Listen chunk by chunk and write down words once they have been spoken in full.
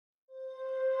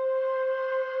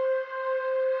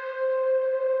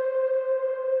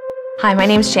Hi, my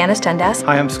name is Janice Dundas.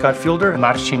 Hi, I'm Scott Fielder.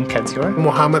 Marcin Kedzior.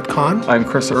 Mohammed Khan. I'm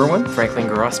Chris Irwin. Franklin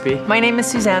Garospi. My name is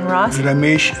Suzanne Ross.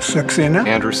 Ramesh Saxena.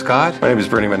 Andrew Scott. My name is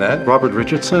Bernie Manette. Robert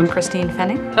Richardson. Christine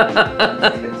Fenning.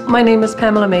 My name is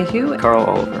Pamela Mayhew. Carl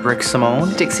Oliver. Rick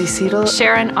Simone. Dixie Seidel.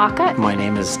 Sharon Aka. My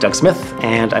name is Doug Smith,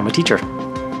 and I'm a teacher.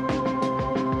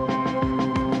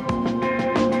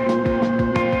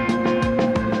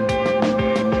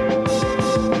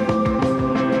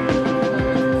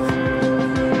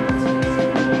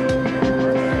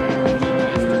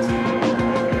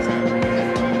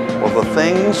 The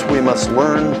things we must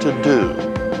learn to do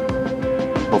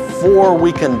before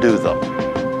we can do them,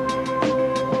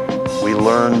 we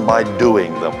learn by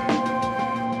doing them.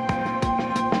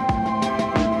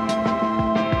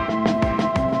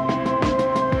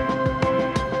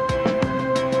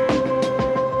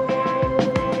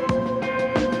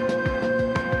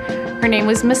 Her name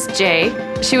was Miss J.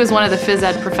 She was one of the phys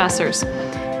ed professors,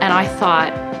 and I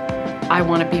thought, I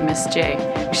want to be Miss J.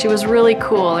 She was really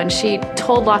cool, and she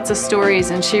told lots of stories,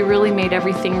 and she really made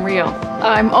everything real.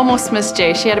 I'm almost Miss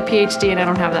J. She had a PhD, and I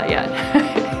don't have that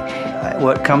yet.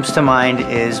 What comes to mind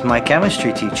is my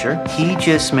chemistry teacher. He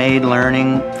just made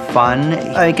learning fun.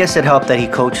 I guess it helped that he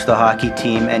coached the hockey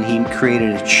team and he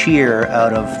created a cheer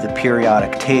out of the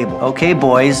periodic table. Okay,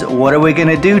 boys, what are we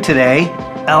gonna do today?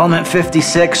 Element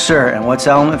 56, sir. And what's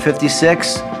element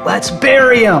 56? Let's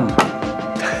bury him.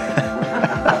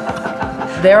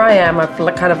 There I am, I've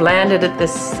kind of landed at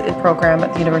this program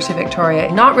at the University of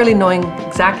Victoria, not really knowing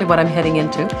exactly what I'm heading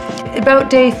into. About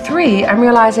day 3, I'm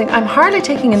realizing I'm hardly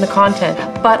taking in the content,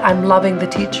 but I'm loving the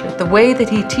teacher, the way that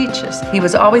he teaches. He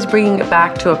was always bringing it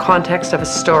back to a context of a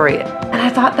story. And I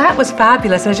thought that was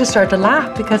fabulous. And I just started to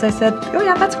laugh because I said, oh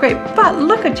yeah, that's great, but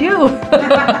look at you.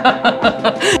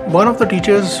 One of the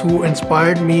teachers who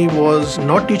inspired me was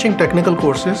not teaching technical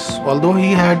courses. Although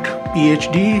he had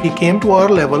PhD, he came to our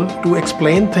level to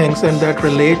explain things and that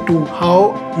relate to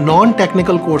how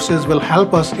non-technical courses will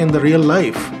help us in the real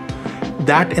life.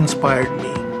 That inspired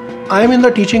me. I'm in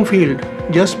the teaching field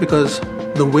just because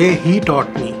the way he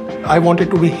taught me. I wanted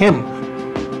to be him.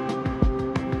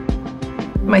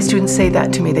 My students say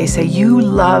that to me. They say, you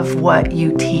love what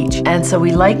you teach. And so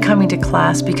we like coming to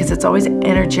class because it's always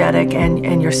energetic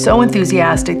and you're so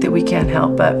enthusiastic that we can't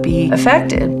help but be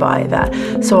affected by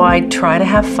that. So I try to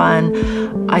have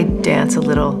fun. I dance a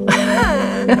little.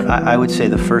 I would say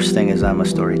the first thing is I'm a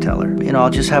storyteller. You know, I'll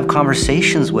just have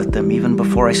conversations with them even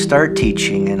before I start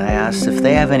teaching, and I ask if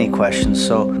they have any questions,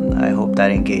 so I hope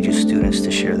that engages students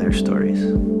to share their stories.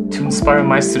 To inspire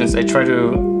my students, I try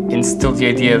to instill the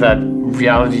idea that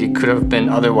reality could have been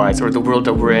otherwise, or the world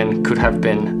that we're in could have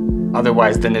been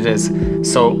otherwise than it is.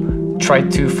 So try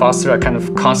to foster a kind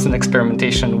of constant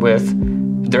experimentation with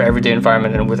their everyday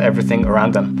environment and with everything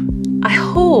around them. I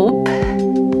hope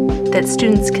that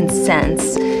students can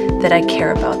sense that I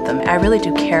care about them. I really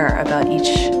do care about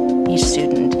each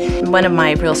student. One of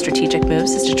my real strategic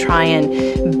moves is to try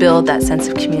and build that sense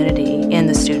of community in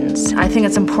the students. I think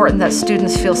it's important that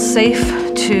students feel safe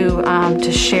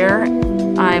to share.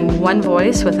 I'm one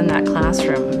voice within that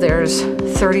classroom. There's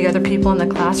 30 other people in the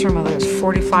classroom, or there's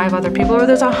 45 other people, or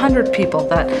there's 100 people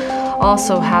that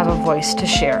also have a voice to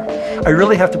share. I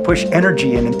really have to push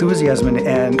energy and enthusiasm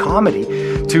and comedy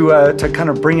to kind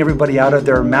of bring everybody out of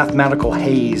their mathematical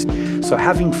haze. So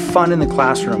having fun in the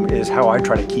classroom is how I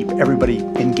try to keep everybody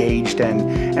engaged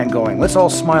and going. Let's all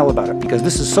smile about it because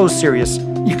this is so serious,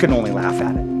 you can only laugh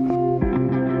at it.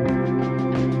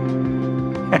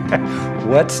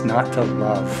 What's not to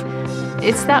love?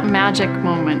 It's that magic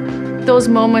moment. Those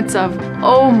moments of,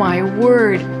 oh my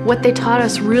word, what they taught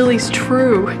us really is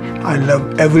true. I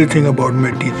love everything about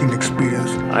my teaching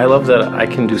experience. I love that I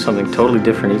can do something totally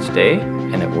different each day,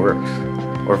 and it works.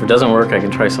 Or if it doesn't work, I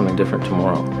can try something different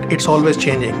tomorrow. It's always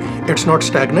changing. It's not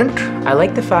stagnant. I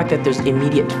like the fact that there's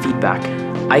immediate feedback.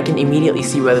 I can immediately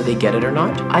see whether they get it or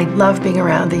not. I love being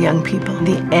around the young people.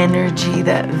 The energy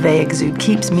that they exude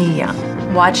keeps me young.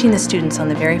 Watching the students on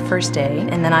the very first day,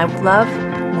 and then I love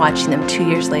watching them 2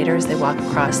 years later as they walk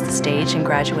across the stage in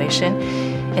graduation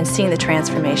and seeing the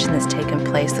transformation that's taken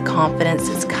place, the confidence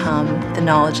that's come, the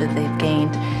knowledge that they've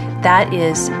gained. That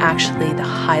is actually the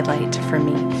highlight for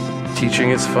me. Teaching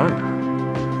is fun.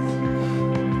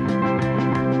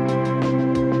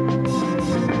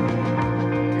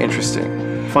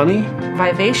 Interesting. Funny.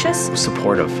 Vivacious.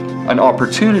 Supportive. An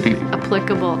opportunity.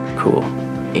 Applicable. Cool.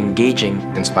 Engaging.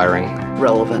 Inspiring.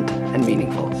 Relevant and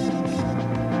meaningful.